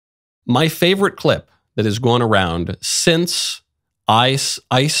My favorite clip that has gone around since Ice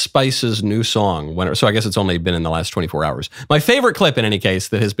Spice's new song, so I guess it's only been in the last 24 hours. My favorite clip, in any case,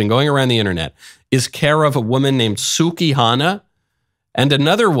 that has been going around the internet is care of a woman named Sukihana and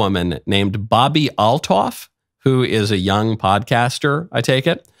another woman named Bobbi Althoff, who is a young podcaster, I take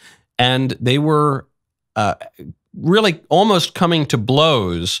it. And they were really almost coming to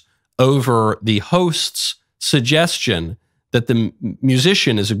blows over the host's suggestion that the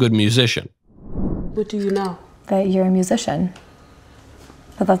musician is a good musician. What do you know? That you're a musician.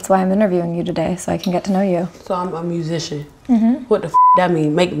 But that's why I'm interviewing you today, so I can get to know you. So I'm a musician. Mm-hmm. What the f that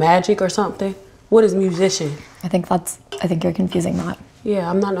mean? Make magic or something? What is musician? I think you're confusing that. Yeah,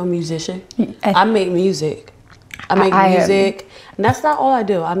 I'm not no musician. I make music. I make music. And that's not all I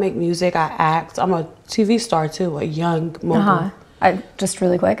do. I make music, I act. I'm a TV star too, a young mogul. Just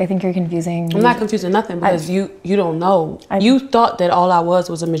really quick, I think you're confusing. I'm not confusing nothing because you don't know. You thought that all I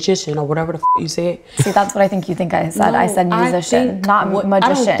was a magician or whatever the f you said. See, that's what I think you think I said. No, I said musician, not magician. I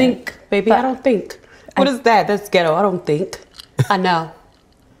don't think, baby. I don't think. What is that? That's ghetto. I don't think. I know.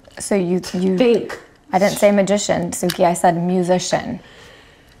 So you think. I didn't say magician, Suki. I said musician.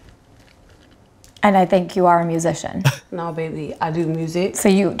 And I think you are a musician. No, baby. I do music. So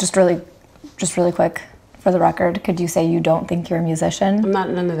you just really quick. For the record, could you say you don't think you're a musician? I'm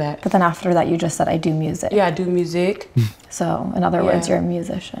not none of that. But then after that, you just said, I do music. Yeah, I do music. So, in other words, you're a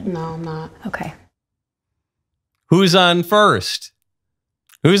musician. No, I'm not. Okay. Who's on first?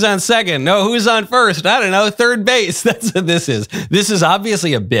 Who's on second? No, who's on first? I don't know. Third base. That's what this is. This is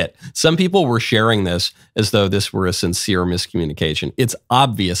obviously a bit. Some people were sharing this as though this were a sincere miscommunication. It's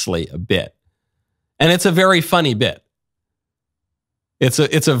obviously a bit. And it's a very funny bit.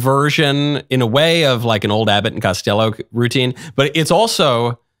 It's a version, in a way, of like an old Abbott and Costello routine, but it's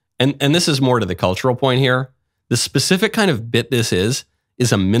also, and this is more to the cultural point here, the specific kind of bit this is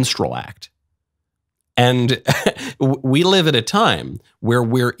a minstrel act. And we live at a time where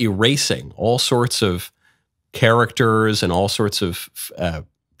we're erasing all sorts of characters and all sorts of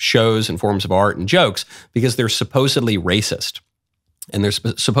shows and forms of art and jokes because they're supposedly racist. And they're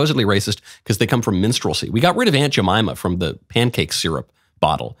supposedly racist because they come from minstrelsy. We got rid of Aunt Jemima from the pancake syrup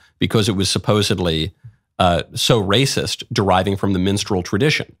bottle because it was supposedly so racist, deriving from the minstrel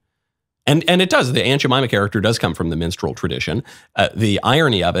tradition. And it does. The Aunt Jemima character does come from the minstrel tradition. The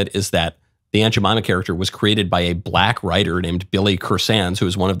irony of it is that the Aunt Jemima character was created by a black writer named Billy Kersands, who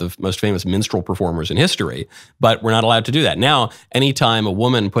is one of the most famous minstrel performers in history. But we're not allowed to do that. Now, anytime a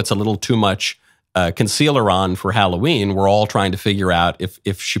woman puts a little too much concealer on for Halloween, we're all trying to figure out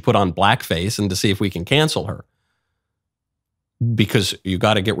if she put on blackface and to see if we can cancel her. Because you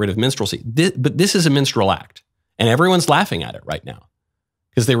got to get rid of minstrelsy. But this is a minstrel act. And everyone's laughing at it right now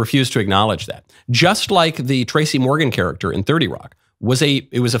because they refuse to acknowledge that. Just like the Tracy Morgan character in 30 Rock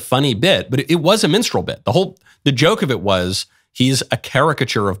it was a funny bit, but it was a minstrel bit. The joke of it was he's a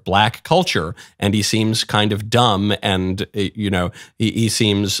caricature of black culture, and he seems kind of dumb, and he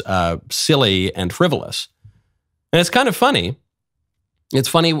seems silly and frivolous. And it's kind of funny. It's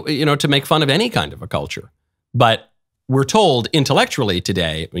funny, to make fun of any kind of a culture. But we're told intellectually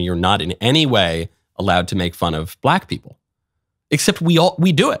today, you're not in any way allowed to make fun of black people, except we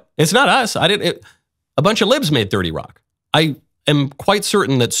do it. It's not us. A bunch of libs made 30 Rock. I am quite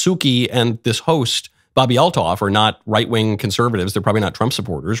certain that Suki and this host, Bobbi Althoff, are not right-wing conservatives. They're probably not Trump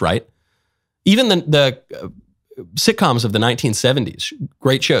supporters, right? Even the sitcoms of the 1970s,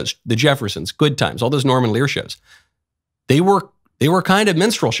 great shows, The Jeffersons, Good Times, all those Norman Lear shows, they were kind of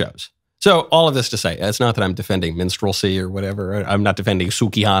minstrel shows. So all of this to say, it's not that I'm defending minstrelsy or whatever. I'm not defending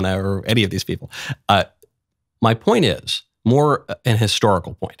Sukihana or any of these people. My point is more an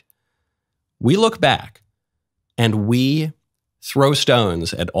historical point. We look back and we throw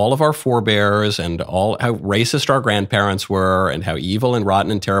stones at all of our forebears and all how racist our grandparents were and how evil and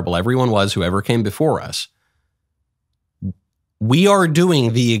rotten and terrible everyone was who ever came before us. We are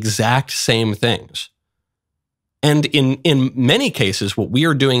doing the exact same things. And in many cases, what we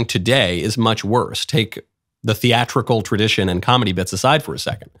are doing today is much worse. Take the theatrical tradition and comedy bits aside for a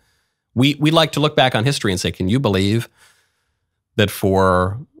second. We like to look back on history and say, can you believe that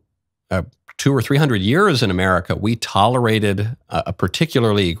for 200 or 300 years in America, we tolerated a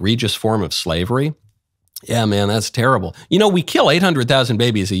particularly egregious form of slavery? Yeah, man, that's terrible. We kill 800,000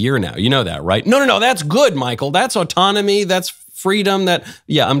 babies a year now. You know that, right? No, that's good, Michael. That's autonomy. That's freedom.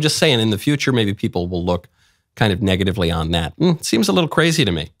 I'm just saying in the future, maybe people will look kind of negatively on that. Seems a little crazy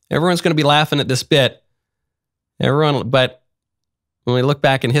to me. Everyone's going to be laughing at this bit. But when we look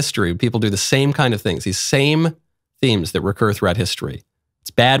back in history, people do the same kind of things, these same themes that recur throughout history.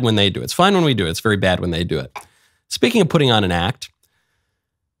 It's bad when they do it. It's fine when we do it. It's very bad when they do it. Speaking of putting on an act,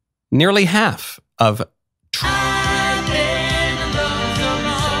 nearly half of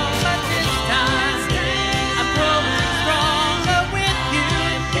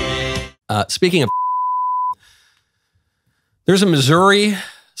speaking of, there's a Missouri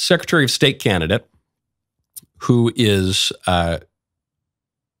Secretary of State candidate who is,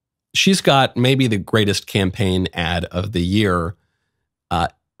 she's got maybe the greatest campaign ad of the year.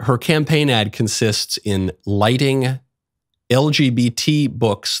 Her campaign ad consists in lighting LGBT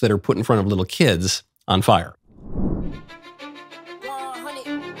books that are put in front of little kids on fire.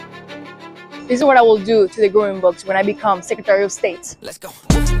 This is what I will do to the growing books when I become Secretary of State. Let's go.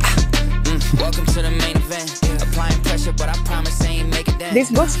 Welcome to the main event. Applying pressure, but I promise I ain't make it down.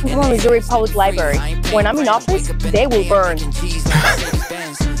 These books come from Missouri Public Library. When I'm in office, they will burn.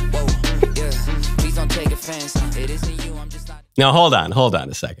 Now, hold on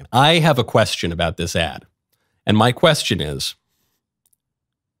a second. I have a question about this ad. And my question is,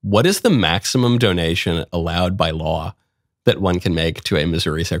 what is the maximum donation allowed by law that one can make to a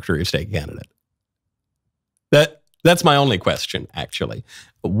Missouri Secretary of State candidate? That's my only question, actually.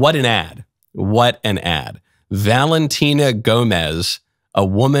 What an ad. What an ad. Valentina Gomez, a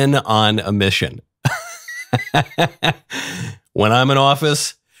woman on a mission. When I'm in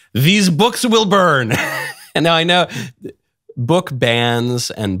office, these books will burn. And now I know book bans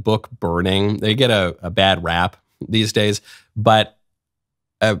and book burning, they get a bad rap these days, but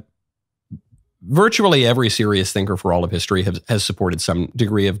virtually every serious thinker for all of history has supported some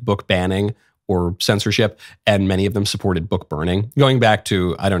degree of book banning or censorship, and many of them supported book burning. Going back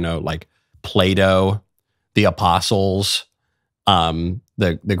to, I don't know, like Plato, the apostles,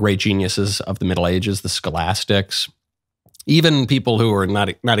 the great geniuses of the Middle Ages, the scholastics, even people who are not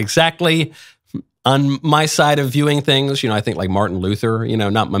exactly on my side of viewing things. I think like Martin Luther,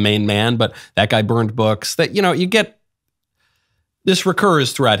 not my main man, but that guy burned books. That, you get, this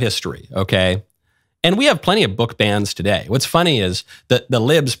recurs throughout history, okay? And we have plenty of book bans today. What's funny is that the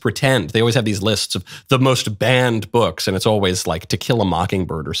libs pretend, they always have these lists of the most banned books, and it's always like To Kill a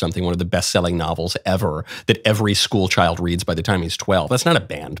Mockingbird or something, one of the best-selling novels ever that every school child reads by the time he's 12. That's not a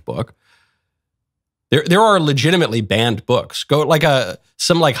banned book. There are legitimately banned books. Go like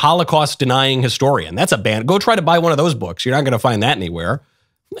some Holocaust-denying historian. That's a ban. Go try to buy one of those books. You're not going to find that anywhere.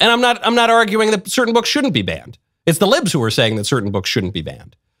 And I'm not arguing that certain books shouldn't be banned. It's the libs who are saying that certain books shouldn't be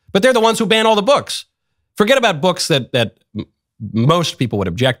banned. But they're the ones who ban all the books. Forget about books that most people would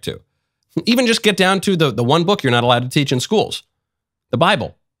object to. Even just get down to the one book you're not allowed to teach in schools. The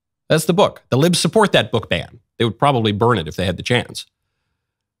Bible. That's the book. The libs support that book ban. They would probably burn it if they had the chance.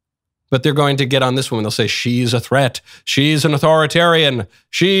 But they're going to get on this woman. They'll say, she's a threat. She's an authoritarian.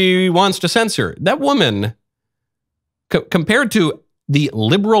 She wants to censor. That woman, compared to the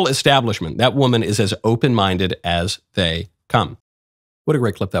liberal establishment, that woman is as open-minded as they come. What a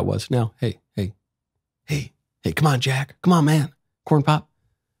great clip that was. Now, hey, come on, Jack. Come on, man. Corn Pop,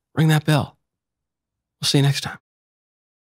 ring that bell. We'll see you next time.